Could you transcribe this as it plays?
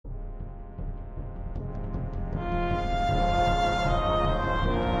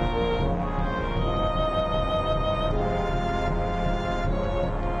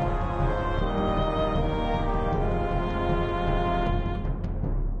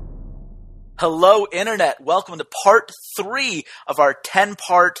Hello, Internet. Welcome to part 3 of our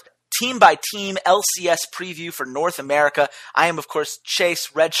 10-part Team-By-Team LCS Preview for North America. I am, of course, Chase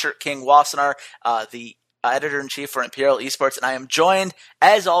Redshirt King Wassenaar, the editor-in-chief for Imperial eSports, and I am joined,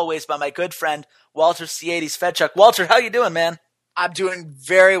 as always, by my good friend, Walter Ciades Fedchuk. Walter, how you doing, man? I'm doing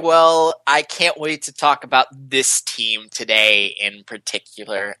very well. I can't wait to talk about this team today in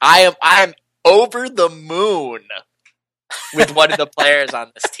particular. I'm over the moon with one of the players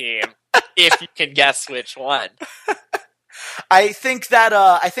on this team, if you can guess which one. I think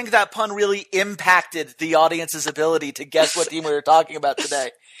that pun really impacted the audience's ability to guess what team we were talking about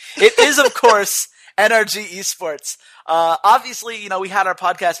today. It is, of course, NRG eSports. Obviously, we had our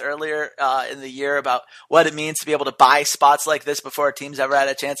podcast earlier in the year about what it means to be able to buy spots like this before a team's ever had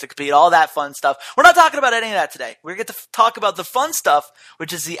a chance to compete, all that fun stuff. We're not talking about any of that today. We're going to talk about the fun stuff,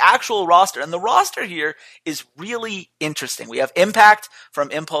 which is the actual roster. And the roster here is really interesting. We have Impact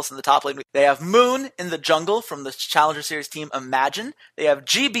from Impulse in the top lane. They have Moon in the jungle from the Challenger Series team Imagine. They have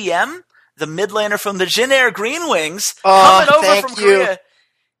GBM, the mid laner from the Jin Air Green Wings, coming over from Korea.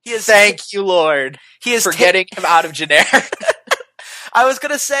 Thank you, Lord, for getting him out of Jin Air. I was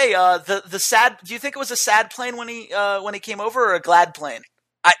gonna say the sad. Do you think it was a sad plane when he came over, or a glad plane?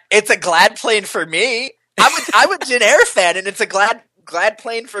 It's a glad plane for me. I'm a Jin Air fan, and it's a glad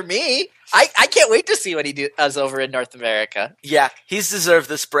plane for me. I can't wait to see what he does over in North America. Yeah, he's deserved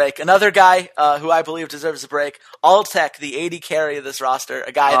this break. Another guy who I believe deserves a break, Alltech, the AD carry of this roster,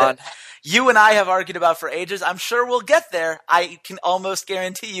 a guy that you and I have argued about for ages. I'm sure we'll get there. I can almost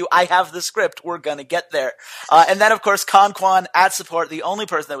guarantee you I have the script. We're going to get there. And then, of course, Conquan at support, the only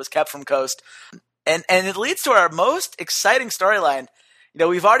person that was kept from Coast. And it leads to our most exciting storyline.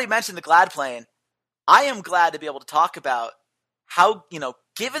 We've already mentioned the glad plane. I am glad to be able to talk about how,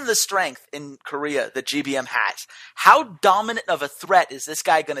 given the strength in Korea that GBM has, how dominant of a threat is this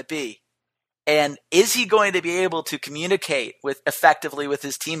guy going to be? And is he going to be able to communicate effectively with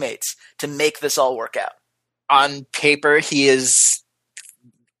his teammates to make this all work out? On paper, he is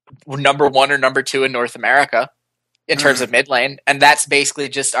number 1 or number 2 in North America in terms of mid lane. And that's basically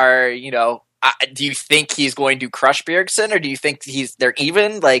just our, do you think he's going to crush Bjergsen, or do you think they're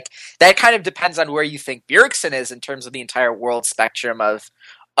even? Like, that kind of depends on where you think Bjergsen is in terms of the entire world spectrum of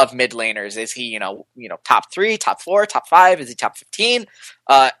mid laners. Is he, top 3, top 4, top 5? Is he top 15?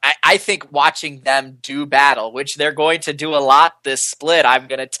 I think watching them do battle, which they're going to do a lot this split, I'm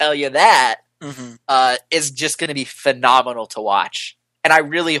going to tell you that, is just going to be phenomenal to watch. And I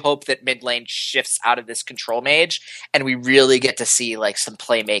really hope that mid lane shifts out of this control mage, and we really get to see some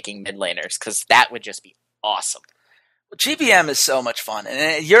playmaking mid laners, because that would just be awesome. GBM is so much fun,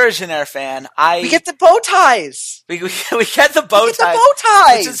 and you're a Jin Air fan. We get the bow ties. We get the bow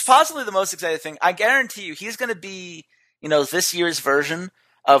ties, which is possibly the most exciting thing. I guarantee you, he's going to be, this year's version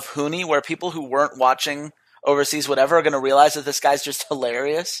of Huni, where people who weren't watching overseas, whatever, are going to realize that this guy's just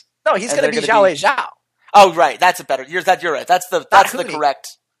hilarious. No, he's going to be Zhao Zhao. Oh, right. That's a better. You're right. That's the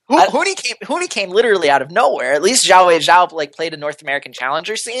correct. Huni came literally out of nowhere. At least Zhao Zhao played a North American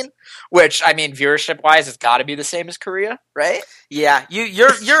challenger scene, which, I mean, viewership wise, has got to be the same as Korea, right? Yeah,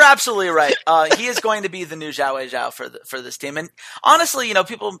 you're absolutely right. He is going to be the new Zhao Zhao for this team. And honestly,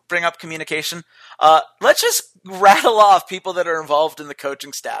 people bring up communication. Let's just rattle off people that are involved in the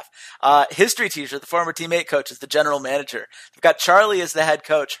coaching staff. History teacher, the former teammate coach, is the general manager. We've got Charlie as the head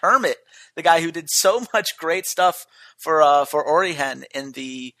coach. Hermit, the guy who did so much great stuff for Orihen in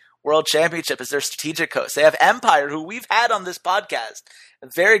the World Championship, as their strategic coach. They have Empire, who we've had on this podcast, a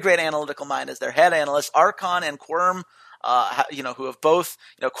very great analytical mind as their head analyst. Archon and Quirm, who have both,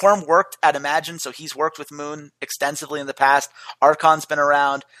 Quirm worked at Imagine, so he's worked with Moon extensively in the past. Archon's been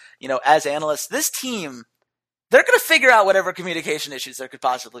around, as analysts. This team, they're going to figure out whatever communication issues there could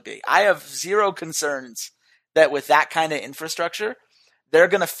possibly be. I have zero concerns that with that kind of infrastructure, they're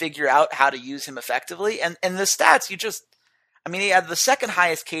going to figure out how to use him effectively. And the stats, he had the second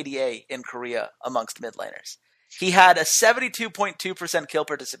highest KDA in Korea amongst mid laners. He had a 72.2% kill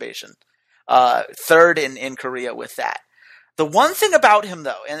participation, third in Korea with that. The one thing about him,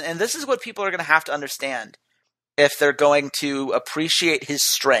 though, and this is what people are going to have to understand if they're going to appreciate his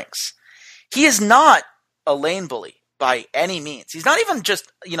strengths, he is not a lane bully by any means. He's not even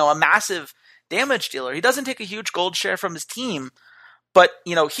just, a massive damage dealer. He doesn't take a huge gold share from his team. But,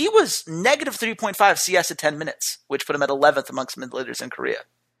 he was negative 3.5 CS at 10 minutes, which put him at 11th amongst mid laners in Korea.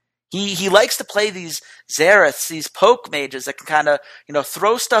 He likes to play these Xeraths, these poke mages that can kind of,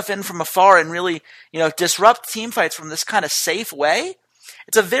 throw stuff in from afar and really, disrupt team fights from this kind of safe way.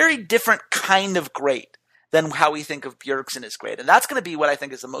 It's a very different kind of great than how we think of Bjergsen as great. And that's going to be what I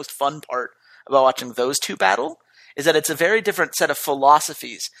think is the most fun part about watching those two battle, is that it's a very different set of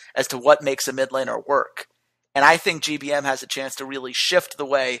philosophies as to what makes a mid laner work. And I think GBM has a chance to really shift the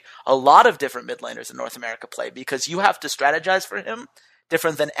way a lot of different mid laners in North America play, because you have to strategize for him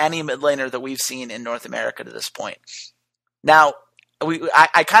different than any mid laner that we've seen in North America to this point. Now,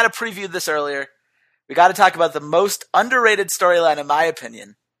 I kind of previewed this earlier. We got to talk about the most underrated storyline, in my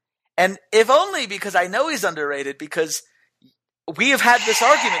opinion. And if only because I know he's underrated, because we have had this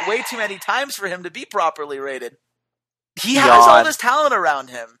argument way too many times for him to be properly rated. He has all this talent around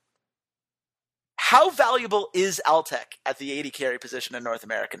him. How valuable is Altec at the AD carry position in North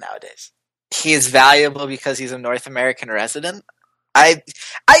America nowadays? He is valuable because he's a North American resident.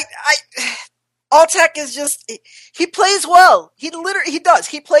 Altec is just, he plays well. He does.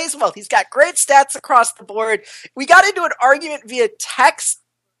 He plays well. He's got great stats across the board. We got into an argument via text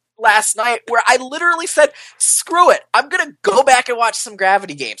last night where I literally said, screw it, I'm going to go back and watch some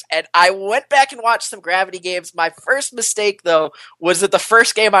Gravity games. And I went back and watched some Gravity games. My first mistake, though, was that the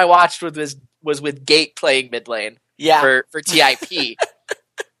first game I watched was with Gate playing mid lane for TIP.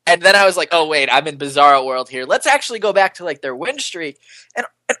 And then I was like, oh, wait, I'm in Bizarro World here. Let's actually go back to like their win streak. And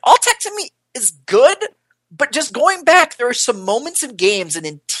Altec to me is good, but just going back, there are some moments in games and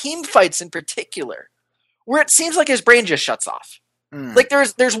in team fights in particular where it seems like his brain just shuts off. Like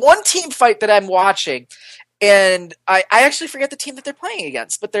there's one team fight that I'm watching, and I actually forget the team that they're playing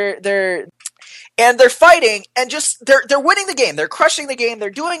against, but they're fighting, and just they're winning the game, they're crushing the game, they're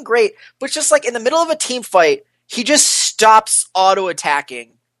doing great, but just like in the middle of a team fight, he just stops auto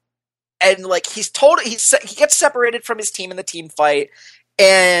attacking, and like he gets separated from his team in the team fight,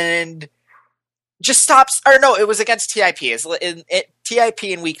 and just stops. Or no, it was against TIP. It's in TIP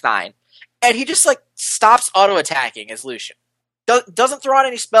in week 9, and he just like stops auto attacking as Lucian. Doesn't throw out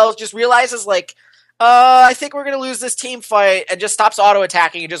any spells, just realizes like, I think we're going to lose this team fight, and just stops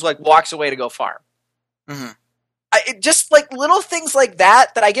auto-attacking and just like walks away to go farm. Mm-hmm. It just like little things like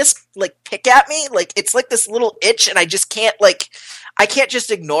that I guess like pick at me. Like it's like this little itch, and I just can't I can't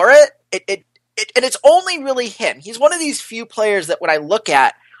just ignore it. And it's only really him. He's one of these few players that when I look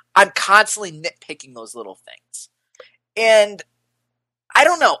at, I'm constantly nitpicking those little things. And I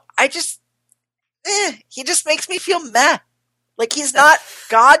don't know. He just makes me feel meh. Like he's not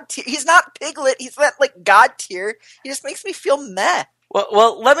God tier. He's not Piglet. He's not like God tier. He just makes me feel meh.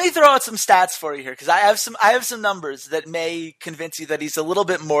 Well, let me throw out some stats for you here, because I have some numbers that may convince you that he's a little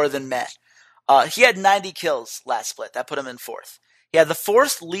bit more than meh. He had 90 kills last split. That put him in 4th. He had the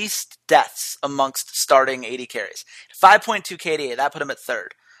 4th least deaths amongst starting AD carries. 5.2 KDA. That put him at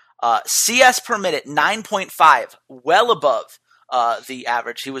 3rd. CS per minute 9.5, well above the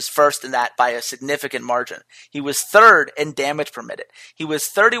average. He was 1st in that by a significant margin. He was 3rd in damage per minute. He was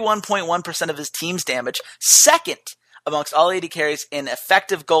 31.1% of his team's damage, 2nd amongst all AD carries in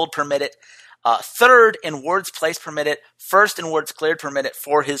effective gold per minute, 3rd in wards placed per minute, 1st in wards cleared per minute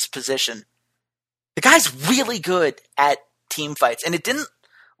for his position. The guy's really good at team fights, and it didn't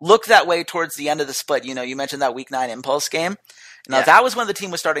look that way towards the end of the split. You know, you mentioned that week 9 Impulse game. Now, that was when the team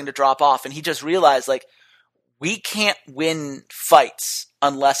was starting to drop off, and he just realized, like, we can't win fights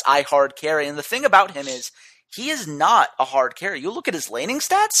unless I hard carry. And the thing about him is, he is not a hard carry. You look at his laning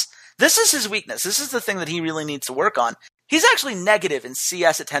stats, this is his weakness. This is the thing that he really needs to work on. He's actually negative in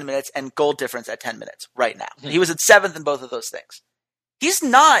CS at 10 minutes and gold difference at 10 minutes right now. He was at 7th in both of those things. He's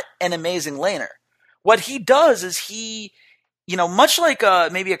not an amazing laner. What he does is he, you know, much like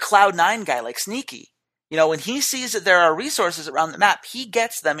maybe a Cloud9 guy like Sneaky, you know, when he sees that there are resources around the map, he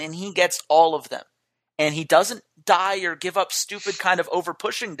gets them, and he gets all of them. And he doesn't die or give up stupid kind of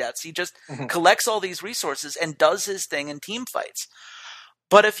over-pushing deaths. He just collects all these resources and does his thing in team fights.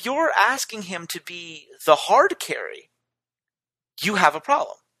 But if you're asking him to be the hard carry, you have a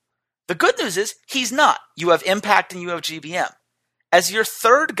problem. The good news is he's not. You have Impact and you have GBM. As your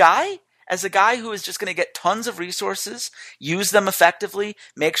 3rd guy, as a guy who is just going to get tons of resources, use them effectively,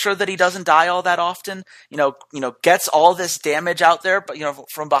 make sure that he doesn't die all that often, you know, gets all this damage out there, but, you know,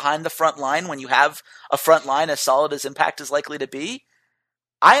 from behind the front line, when you have a front line as solid as Impact is likely to be,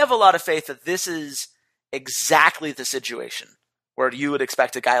 I have a lot of faith that this is exactly the situation where you would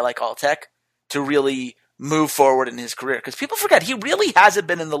expect a guy like Altec to really move forward in his career. Because people forget, he really hasn't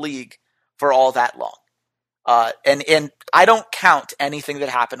been in the league for all that long. And I don't count anything that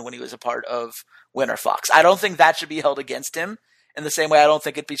happened when he was a part of Winter Fox. I don't think that should be held against him in the same way I don't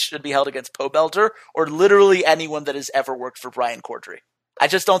think should be held against Pobelter or literally anyone that has ever worked for Brian Cordry. I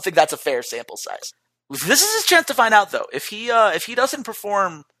just don't think that's a fair sample size. This is his chance to find out, though. If he doesn't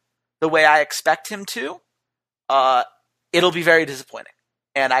perform the way I expect him to, it'll be very disappointing.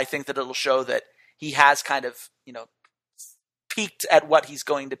 And I think that it'll show that he has kind of, you know, peaked at what he's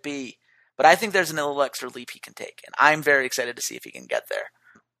going to be. but I think there's a little extra leap he can take, and I'm very excited to see if he can get there.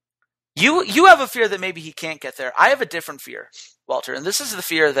 You have a fear that maybe he can't get there. I have a different fear, Walter, and this is the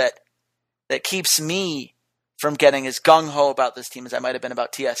fear that keeps me from getting as gung-ho about this team as I might have been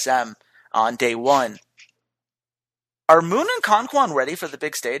about TSM on day one. Are Moon and Conquan ready for the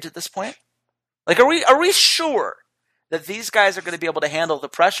big stage at this point? Like, are we sure that these guys are going to be able to handle the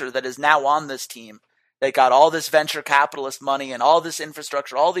pressure that is now on this team? They got all this venture capitalist money and all this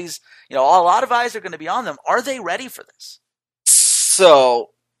infrastructure, all these, a lot of eyes are going to be on them. Are they ready for this?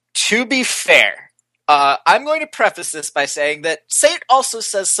 So, to be fair, I'm going to preface this by saying that Saint also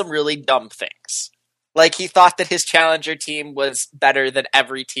says some really dumb things. Like, he thought that his challenger team was better than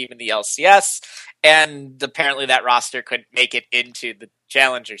every team in the LCS, and apparently that roster couldn't make it into the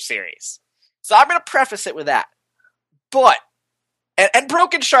challenger series. So I'm going to preface it with that. But, and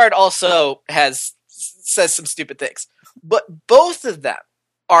Broken Shard also says some stupid things, but both of them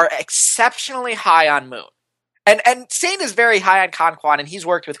are exceptionally high on Moon. And Saint is very high on Conquan, and he's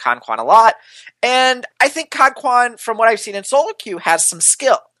worked with Conquan a lot. And I think Conquan, from what I've seen in solo queue, has some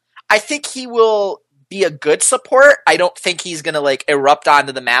skill. I think he will be a good support. I don't think he's going to erupt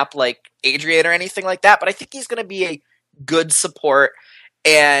onto the map like Adrian or anything like that, but I think he's going to be a good support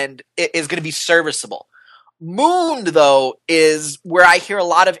and it is going to be serviceable. Moon, though, is where I hear a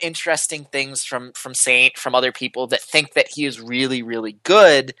lot of interesting things from Saint, from other people that think that he is really, really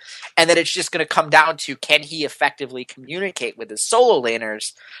good, and that it's just going to come down to, can he effectively communicate with his solo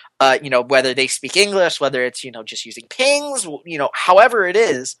laners, whether they speak English, whether it's, just using pings, however it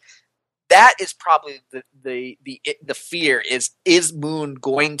is. That is probably the fear is Moon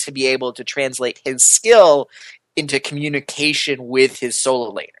going to be able to translate his skill into communication with his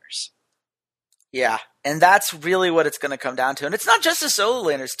solo laners? Yeah, and that's really what it's going to come down to. And it's not just the solo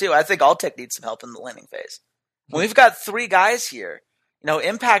laners, too. I think Altec needs some help in the laning phase. When we've got three guys here,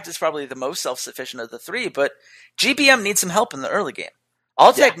 Impact is probably the most self-sufficient of the three, but GBM needs some help in the early game.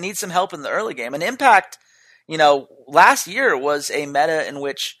 Altec needs some help in the early game. And Impact, last year was a meta in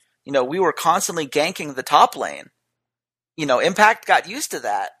which, we were constantly ganking the top lane. Impact got used to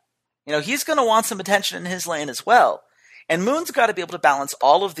that. He's going to want some attention in his lane as well. And Moon's got to be able to balance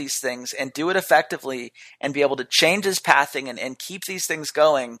all of these things and do it effectively and be able to change his pathing and keep these things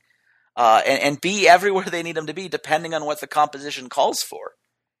going and be everywhere they need him to be depending on what the composition calls for.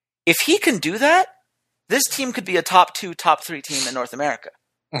 If he can do that, this team could be a top 2, top 3 team in North America.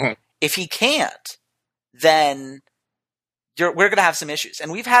 Mm-hmm. If he can't, then we're going to have some issues.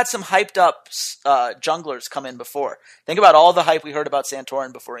 And we've had some hyped up junglers come in before. Think about all the hype we heard about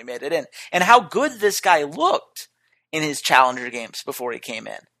Santorin before he made it in and how good this guy looked in his challenger games before he came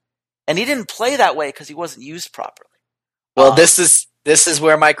in. And he didn't play that way because he wasn't used properly. Well, this is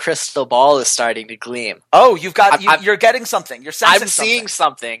where my crystal ball is starting to gleam. Oh, you're getting something. You're sensing something. I'm seeing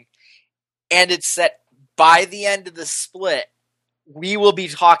something. And it's that by the end of the split, we will be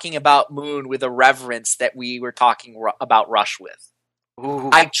talking about Moon with a reverence that we were talking about Rush with. Ooh.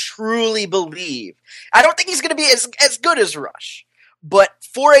 I truly believe. I don't think he's going to be as good as Rush. But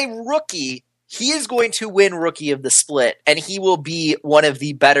for a rookie, he is going to win Rookie of the Split, and he will be one of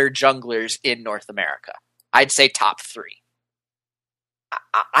the better junglers in North America. I'd say top 3.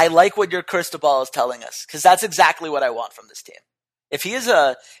 I like what your crystal ball is telling us, because that's exactly what I want from this team. If he is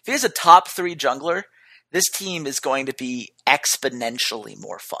a top 3 jungler, this team is going to be exponentially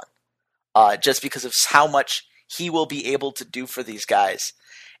more fun, just because of how much he will be able to do for these guys.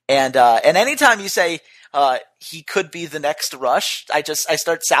 And anytime you say he could be the next Rush, I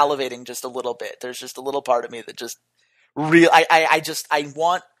start salivating just a little bit. There's just a little part of me that just I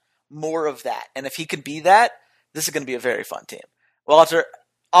want more of that. And if he could be that, this is going to be a very fun team. Walter,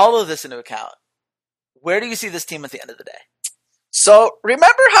 all of this into account, where do you see this team at the end of the day? So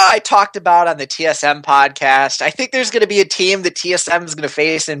remember how I talked about on the TSM podcast, I think there's going to be a team that TSM is going to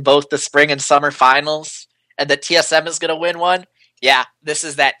face in both the spring and summer finals, and that TSM is going to win one? Yeah, this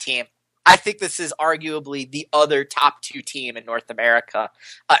is that team. I think this is arguably the other top 2 team in North America.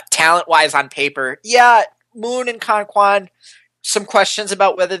 Talent-wise on paper, yeah, Moon and Conquan, some questions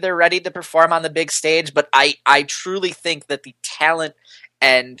about whether they're ready to perform on the big stage, but I truly think that the talent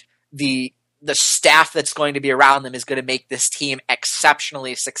and the staff that's going to be around them is going to make this team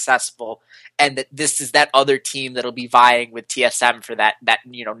exceptionally successful, and that this is that other team that'll be vying with TSM for that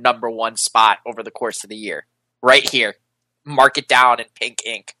number 1 spot over the course of the year. Right here. Mark it down in pink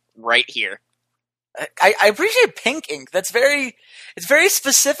ink. Right here. I appreciate pink ink. It's very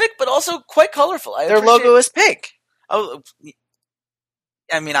specific, but also quite colorful. Their logo is pink. Oh,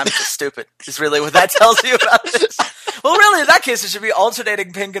 I mean, I'm just stupid. Is really what that tells you about this. Well, really, in that case, it should be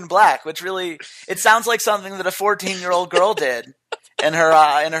alternating pink and black, which really, it sounds like something that a 14-year-old girl did in her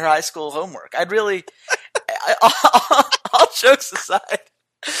high school homework. All jokes aside,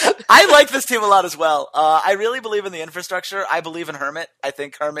 I like this team a lot as well. I really believe in the infrastructure. I believe in Hermit. I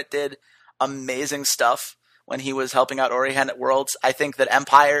think Hermit did amazing stuff when he was helping out Orihen at Worlds. I think that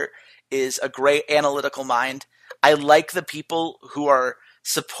Empire is a great analytical mind. I like the people who are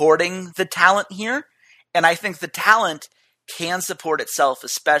supporting the talent here, and I think the talent can support itself,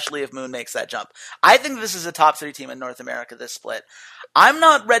 especially if Moon makes that jump. I think this is a top 3 team in North America this split. I'm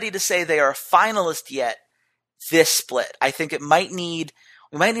not ready to say they are a finalist yet this split. I think we might need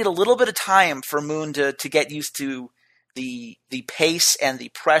a little bit of time for Moon to get used to the pace and the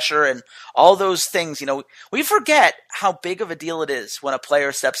pressure and all those things. You know, we forget how big of a deal it is when a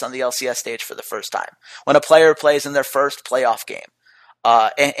player steps on the LCS stage for the first time, when a player plays in their first playoff game.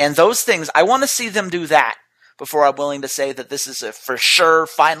 And those things, I want to see them do that before I'm willing to say that this is a for sure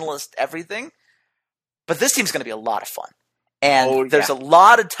finalist everything. But this team's going to be a lot of fun. And there's a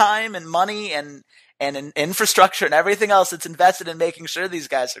lot of time and money and infrastructure and everything else that's invested in making sure these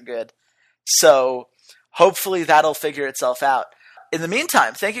guys are good. So hopefully that'll figure itself out. In the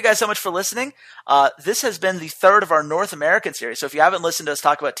meantime, thank you guys so much for listening. This has been the 3rd of our North American series. So if you haven't listened to us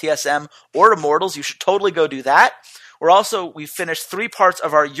talk about TSM or Immortals, you should totally go do that. We've finished 3 parts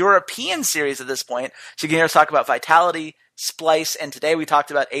of our European series at this point. So you can hear us talk about Vitality, Splice, and today we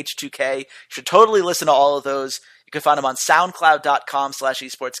talked about H2K. You should totally listen to all of those. You can find them on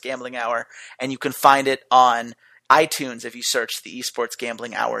soundcloud.com/esportsgamblinghour, and you can find it on iTunes if you search the Esports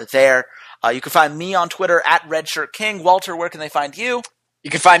Gambling Hour there. You can find me on Twitter at RedShirtKing. Walter, where can they find you? You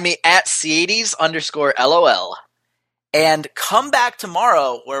can find me at C80s_LOL. And come back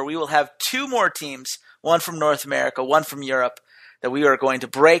tomorrow where we will have 2 more teams, one from North America, one from Europe, that we are going to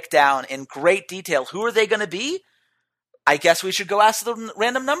break down in great detail. Who are they going to be? I guess we should go ask the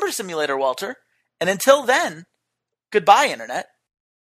random number simulator, Walter. And until then, goodbye, Internet.